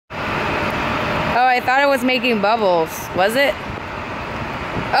I thought it was making bubbles. Was it?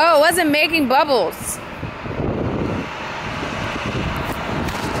 Oh, it wasn't making bubbles.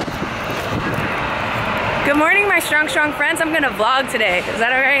 Good morning, my strong friends. I'm gonna vlog today. Is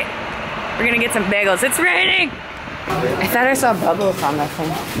that all right? We're gonna get some bagels. It's raining. I thought I saw bubbles on that thing.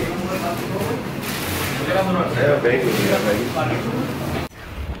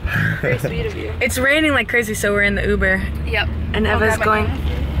 Very sweet of you. It's raining like crazy, so we're in the Uber. Yep. And Eva's going.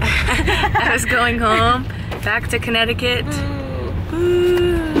 Eva's going home, back to Connecticut.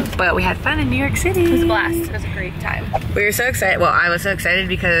 Ooh. But we had fun in New York City. It was a blast. It was a great time. We were so excited. Well, I was so excited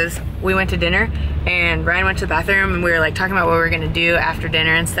because we went to dinner and Ryan went to the bathroom and we were like talking about what we were gonna do after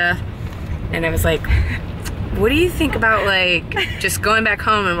dinner and stuff. And I was like, what do you think about like just going back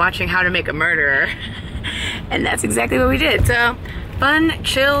home and watching How to Make a Murderer? And that's exactly what we did. So fun,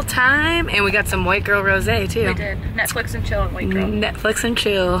 chill time, and we got some White Girl Rosé too. We did. Netflix and chill and White Girl. Netflix and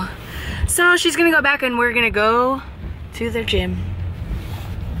chill. So she's gonna go back and we're gonna go to the gym.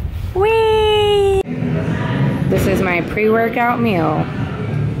 Whee! This is my pre-workout meal.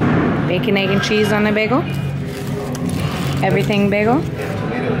 Bacon, egg, and cheese on the bagel. Everything bagel.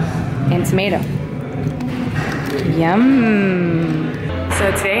 And tomato. Yum.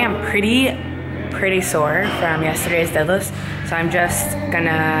 So today I'm pretty sore from yesterday's deadlifts. So I'm just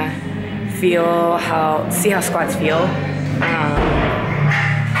gonna see how squats feel.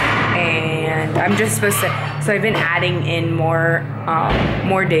 And I'm just supposed to, so I've been adding in more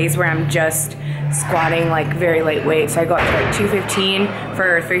days where I'm just squatting like very lightweight. So I go up to like 215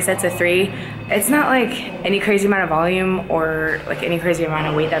 for 3 sets of 3. It's not like any crazy amount of volume or like any crazy amount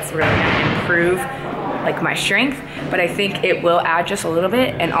of weight that's really gonna improve like my strength, but I think it will add just a little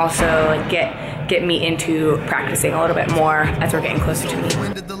bit and also like get me into practicing a little bit more as we're getting closer to meet.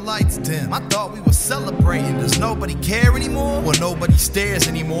 When did the lights dim? I thought we were celebrating. Does nobody care anymore? Well, nobody stares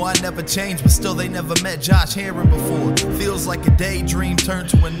anymore. I never changed, but still they never met Josh Herring before. Feels like a daydream turned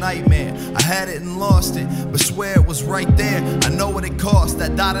to a nightmare. I had it and lost it, but swear it was right there. I know what it cost.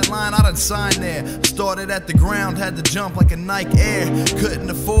 That dotted line, I done signed there. Started at the ground, had to jump like a Nike Air. Couldn't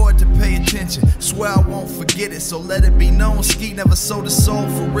afford to pay attention. Swear I won't forget it, so let it be known. Ski never sold his soul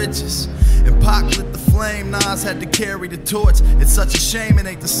for riches. And Pac lit the flame, Nas had to carry the torch. It's such a shame it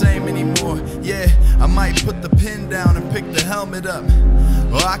ain't the same anymore. Yeah, I might put the pen down and pick the helmet up,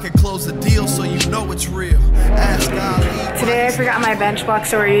 or I could close the deal so you know it's real. Ask Ali. Today I forgot my bench block,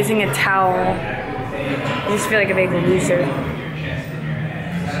 so we're using a towel. I just feel like a big loser.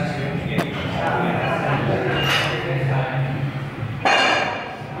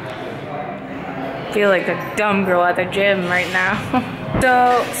 I feel like a dumb girl at the gym right now.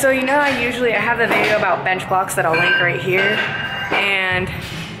 So you know, I have the video about bench blocks that I'll link right here, and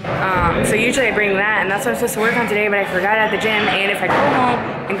so usually I bring that, and that's what I'm supposed to work on today, but I forgot it at the gym, and if I go home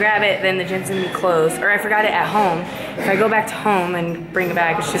and grab it, then the gym's gonna be closed, or I forgot it at home. If I go back to home and bring it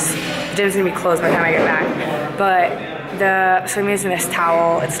back, it's just, the gym's gonna be closed by the time I get back. But so I'm using this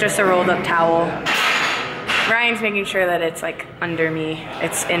towel. It's just a rolled up towel. Ryan's making sure that it's like under me.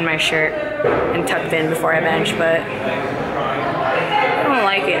 It's in my shirt and tucked in before I bench, but I don't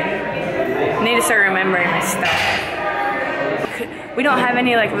like it. I need to start remembering my stuff. We don't have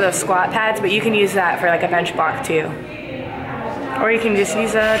any like those squat pads, but you can use that for like a bench block too. Or you can just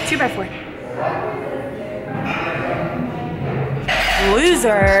use a 2x4.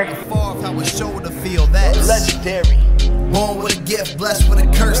 Loser. How a shoulder feel that's legendary. Born with a gift, blessed with a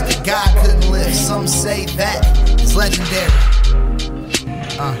curse that God couldn't lift. Some say that it's legendary.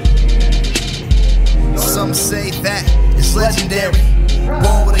 Some say that it's legendary.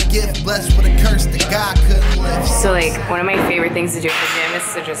 Born with a gift, blessed with a curse that God couldn't lift. So like one of my favorite things to do at the gym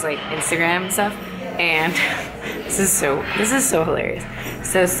is to just like Instagram and stuff. And this is so hilarious.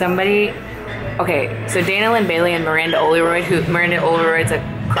 So somebody, okay, so Dana Lynn Bailey and Miranda Olerud, Miranda Olerud's a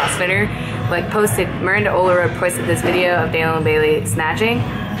CrossFitter, Miranda Olerud posted this video of Dana Lynn Bailey snatching.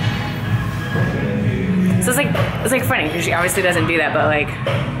 So it's like funny because she obviously doesn't do that, but like,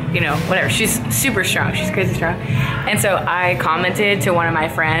 you know, whatever. She's super strong. She's crazy strong. And so I commented to one of my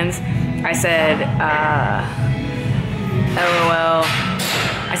friends. I said, LOL.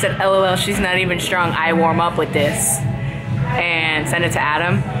 I said, LOL, she's not even strong. I warm up with this. And send it to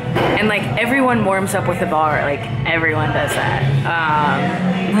Adam. And like everyone warms up with the bar. Like everyone does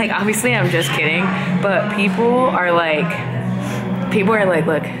that. Like obviously I'm just kidding. But people are like,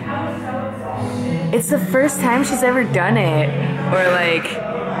 look, it's the first time she's ever done it. Or like,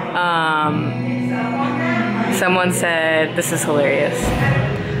 someone said, this is hilarious.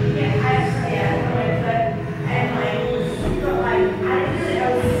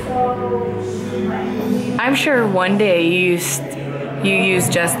 I'm sure one day you you use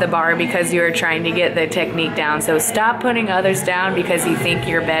just the bar because you're trying to get the technique down. So stop putting others down because you think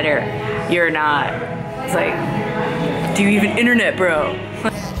you're better. You're not. It's like, do you even internet, bro?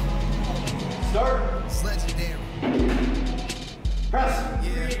 Start. It's legendary. Press.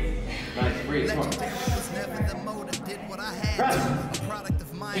 Yeah. Nice. Breathe. Come on. Legendary was never the motive, did what I had Press. to. A product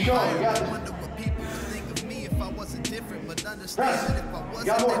of my Keep going, you got environment. this. Wonder what people would think of me if I wasn't different, but understand Press. that if I You wasn't,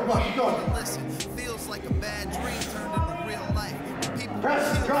 got more. they Come on, keep going. wouldn't listen. Feels like a bad dream turned into real life. People Press.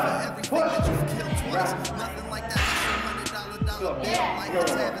 kill for Drive. everything Push. that you've killed twice. Grab. Nothing like that $100 bill. Like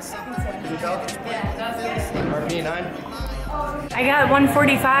it's having something when you Go. can't explain what it feels like. RP 9. I got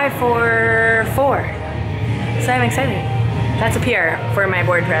 145 for 4. So I'm excited. That's a PR for my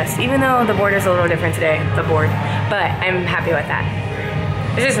board press, even though the board is a little different today, the board. But I'm happy with that.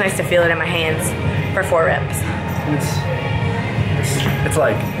 It's just nice to feel it in my hands for 4 reps. It's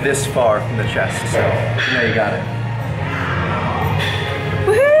like this far from the chest, so you know you got it.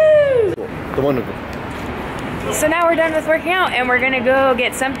 Woohoo! The one of them. So now we're done with working out and we're gonna go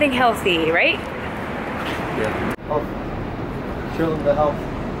get something healthy, right? Yeah. Oh. Show them the health.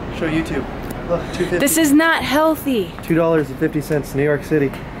 Show YouTube. Look, $2.50. This is not healthy. $2.50, New York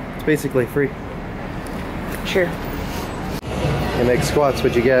City. It's basically free. Sure. You make squats,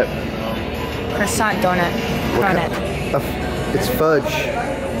 what'd you get? Croissant donut. Cronut. It's fudge.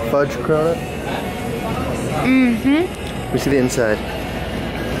 Fudge cronut? Mm-hmm. Let me see the inside.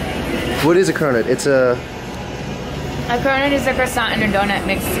 What is a cronut? It's a... A cronut is a croissant and a donut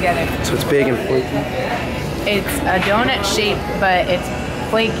mixed together. So it's big and flaky? It's a donut shape, but it's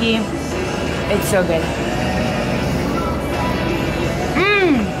flaky. It's so good.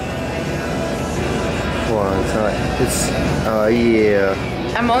 Mmm! Well, it's not... It's... yeah.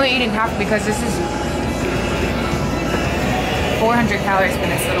 I'm only eating half because this is 400 calories for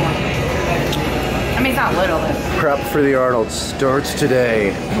this little one. I mean, it's not little, but... Prep for the Arnold starts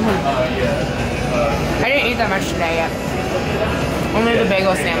today. I didn't eat that much today yet. Only the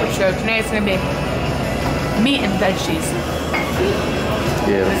bagel sandwich. So today it's gonna be meat and veggies.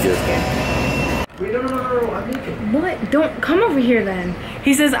 Yeah, that's good. Wait, no, I'm naked. What? Don't come over here then.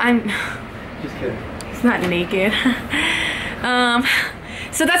 He says I'm... Just kidding. He's not naked.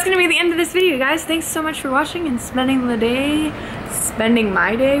 So that's gonna be the end of this video, guys. Thanks so much for watching and spending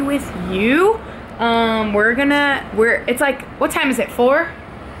my day with you. It's like, what time is it, 4?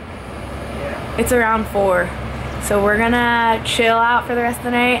 Yeah. It's around 4. So we're gonna chill out for the rest of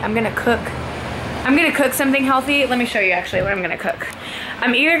the night. I'm gonna cook something healthy. Let me show you actually what I'm gonna cook.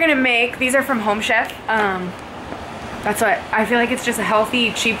 I'm either gonna make, these are from Home Chef. That's what, I feel like it's just a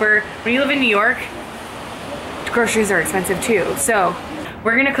healthy, cheaper, when you live in New York, groceries are expensive too. So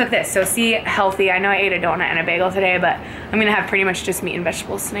we're gonna cook this, so see, healthy. I know I ate a donut and a bagel today, but I'm gonna have pretty much just meat and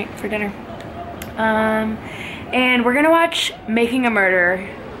vegetables tonight for dinner. And we're gonna watch Making a Murderer.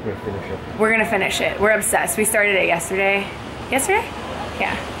 We're gonna finish it. We're obsessed. We started it yesterday. Yesterday?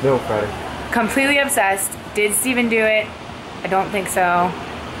 Yeah. No, Friday. Completely obsessed. Did Steven do it? I don't think so.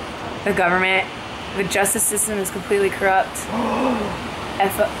 The government, the justice system is completely corrupt.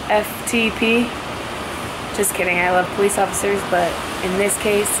 FTP. Just kidding, I love police officers, but in this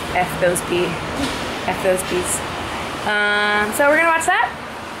case, F those P. F those P's. So we're gonna watch that,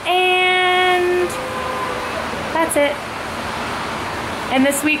 and that's it. And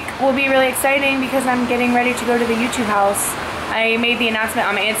this week will be really exciting because I'm getting ready to go to the YouTube house. I made the announcement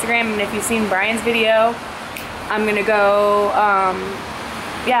on my Instagram, and if you've seen Brian's video, I'm gonna go,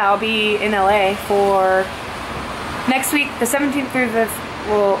 yeah, I'll be in LA for next week, the 17th through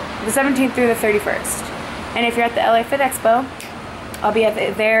the 31st. And if you're at the LA Fit Expo, I'll be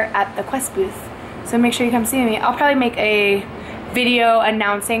there at the Quest booth. So make sure you come see me. I'll probably make a video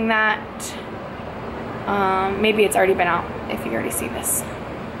announcing that. Maybe it's already been out if you already see this.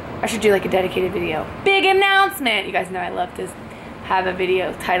 I should do like a dedicated video. Big announcement! You guys know I love to have a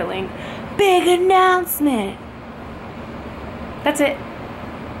video titling Big Announcement. That's it.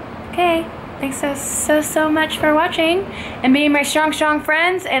 Okay. Thanks so much for watching and being my strong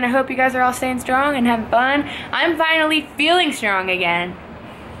friends, and I hope you guys are all staying strong and having fun. I'm finally feeling strong again.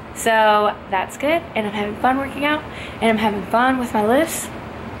 So that's good, and I'm having fun working out, and I'm having fun with my lifts,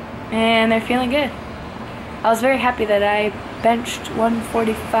 and they're feeling good. I was very happy that I benched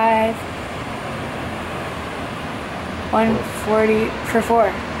 145, 140 for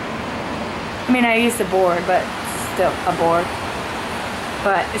 4. I mean, I used a board, but still a board.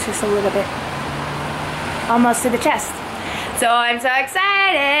 But it's just a little bit almost to the chest. So I'm so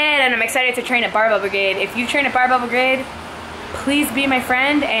excited, and I'm excited to train at Barbell Brigade. If you train at Barbell Brigade, please be my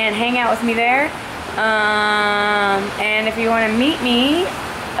friend and hang out with me there. And if you want to meet me,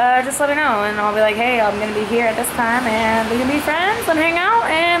 just let me know, and I'll be like, hey, I'm gonna be here at this time, and we can be friends and hang out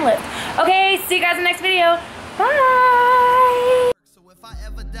and live. Okay, see you guys in the next video. Bye. So if I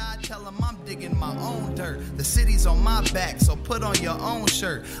ever die, tell them I'm digging my own dirt. The city's on my back, so put on your own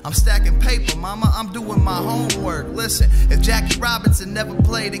shirt. I'm stacking paper, mama, I'm doing my homework. Listen, if Jackie Robinson never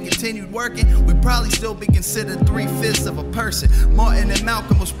played and continued working, we'd probably still be considered 3/5 of a person. Martin and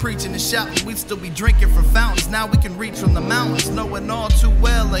Malcolm was preaching and shouting, we'd still be drinking from fountains. Now we can reach from the mountains, knowing all too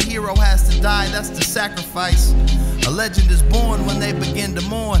well a hero has to die, that's the sacrifice. A legend is born when they begin to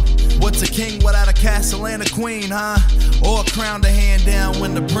mourn. What's a king without a castle and a queen, huh? Or a crown to hand down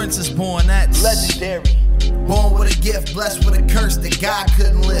when the prince is born, that's legendary. Born with a gift, blessed with a curse that God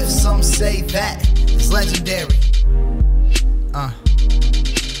couldn't lift. Some say that is legendary.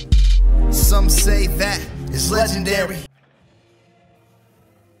 Some say that is legendary.